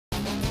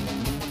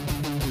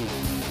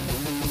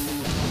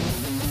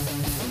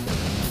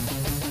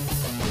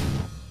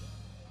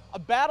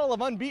battle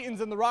of unbeatens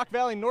in the Rock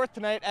Valley North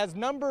tonight as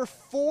number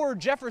 4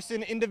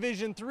 Jefferson in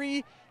Division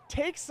 3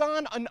 takes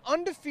on an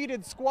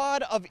undefeated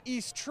squad of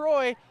East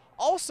Troy,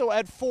 also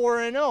at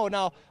 4-0.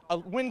 Now, a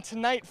win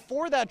tonight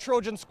for that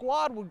Trojan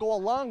squad would go a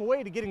long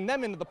way to getting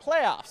them into the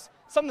playoffs,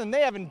 something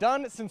they haven't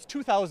done since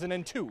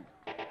 2002.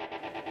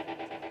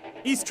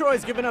 East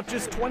Troy's given up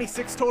just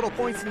 26 total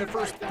points in their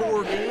first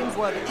 4 games,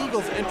 while the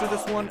Eagles enter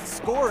this one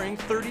scoring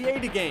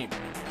 38 a game.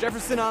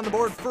 Jefferson on the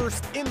board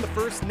first in the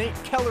first. Nate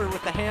Keller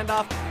with the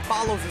handoff,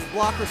 follows his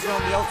blockers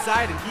around the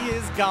outside, and he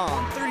is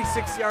gone.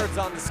 36 yards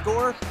on the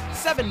score,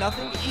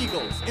 7-0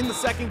 Eagles. In the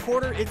second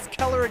quarter, it's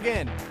Keller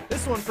again.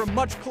 This one from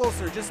much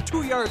closer, just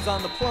 2 yards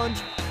on the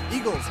plunge.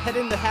 Eagles head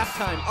into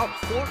halftime up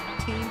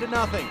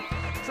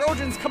 14-0.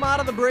 Trojans come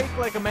out of the break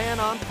like a man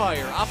on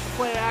fire. Off the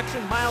play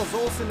action, Miles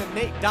Olson and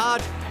Nate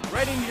Dodge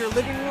right into your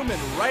living room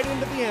and right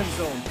into the end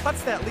zone.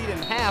 Cuts that lead in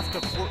half to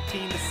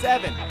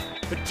 14-7.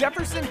 But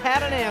Jefferson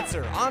had an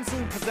answer.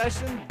 On-swing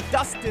possession,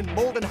 Dustin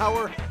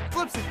Moldenhauer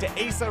flips it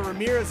to Asa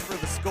Ramirez for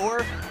the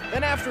score.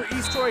 Then after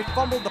East Troy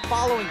fumbled the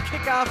following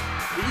kickoff,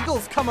 the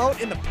Eagles come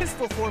out in the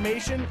pistol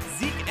formation.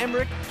 Zeke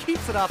Emmerich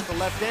keeps it off the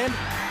left end.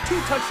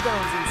 2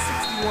 touchdowns in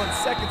 61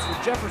 seconds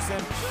for Jefferson,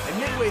 and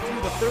midway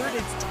through the third,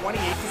 it's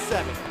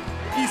 28-7.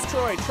 East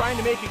Troy trying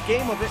to make a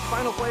game of it.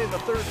 Final play of the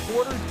third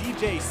quarter,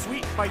 DJ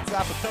Sweet fights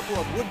off a couple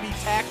of would-be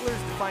tacklers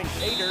to find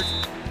pay dirt.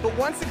 But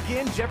once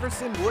again,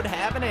 Jefferson would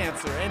have an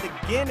answer, and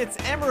again it's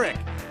Emmerich.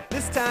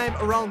 This time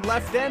around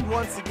left end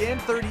once again,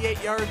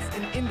 38 yards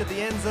and into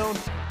the end zone.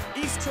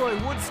 East Troy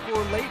would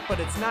score late, but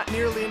it's not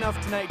nearly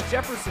enough tonight.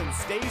 Jefferson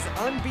stays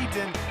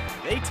unbeaten.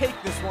 They take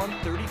this one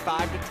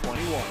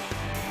 35-21.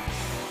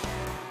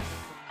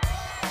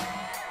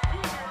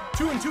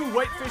 2-2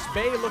 Whitefish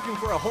Bay looking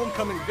for a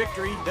homecoming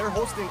victory. They're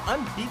hosting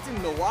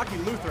unbeaten Milwaukee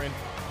Lutheran.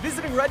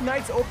 Visiting Red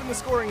Knights open the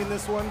scoring in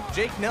this one.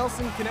 Jake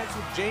Nelson connects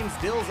with James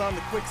Dills on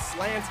the quick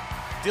slant.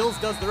 Dills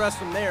does the rest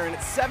from there, and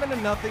it's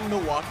 7-0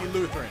 Milwaukee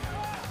Lutheran.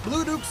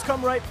 Blue Dukes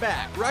come right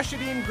back.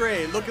 Rushidine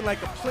Gray looking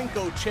like a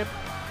Plinko chip,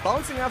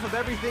 bouncing off of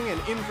everything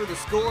and in for the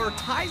score.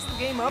 Ties the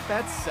game up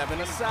at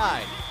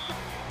 7-0.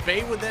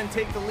 Bay would then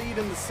take the lead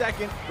in the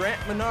second.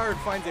 Grant Menard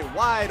finds a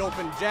wide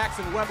open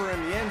Jackson Weber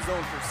in the end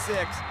zone for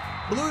 6.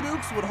 Blue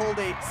Dukes would hold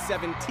a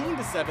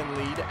 17-7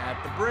 lead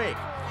at the break.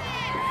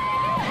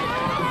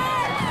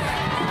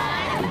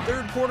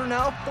 Third quarter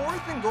now,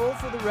 4th and goal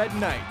for the Red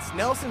Knights.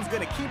 Nelson's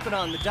going to keep it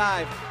on the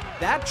dive.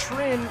 That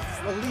trims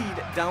the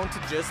lead down to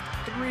just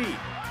 3.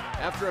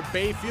 After a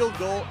Bay field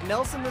goal,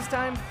 Nelson this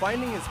time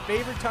finding his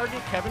favorite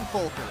target, Kevin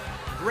Folker.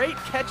 Great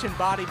catch and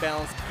body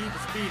balance to keep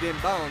his feet in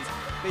bounds.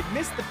 They'd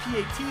missed the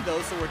PAT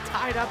though, so we're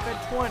tied up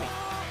at 20.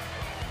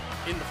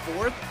 In the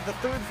fourth, the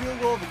third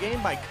field goal of the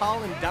game by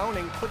Colin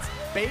Downing puts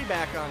Bay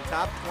back on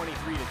top,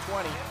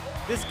 23-20.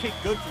 This kick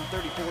good from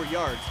 34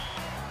 yards.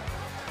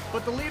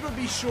 But the lead would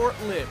be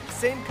short-lived.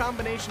 Same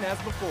combination as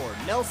before.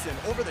 Nelson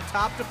over the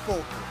top to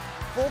Folker.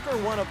 Folker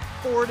one of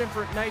 4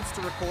 different nights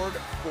to record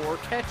 4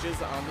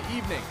 catches on the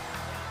evening.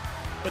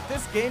 But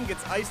this game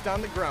gets iced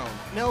on the ground.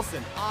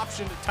 Nelson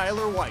option to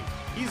Tyler White.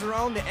 He's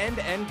around the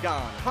end-to-end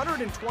gone.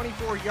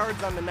 124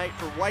 yards on the night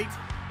for White,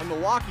 and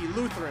Milwaukee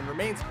Lutheran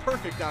remains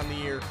perfect on the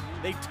year.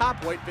 They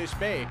top Whitefish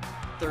Bay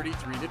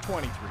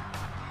 33-23.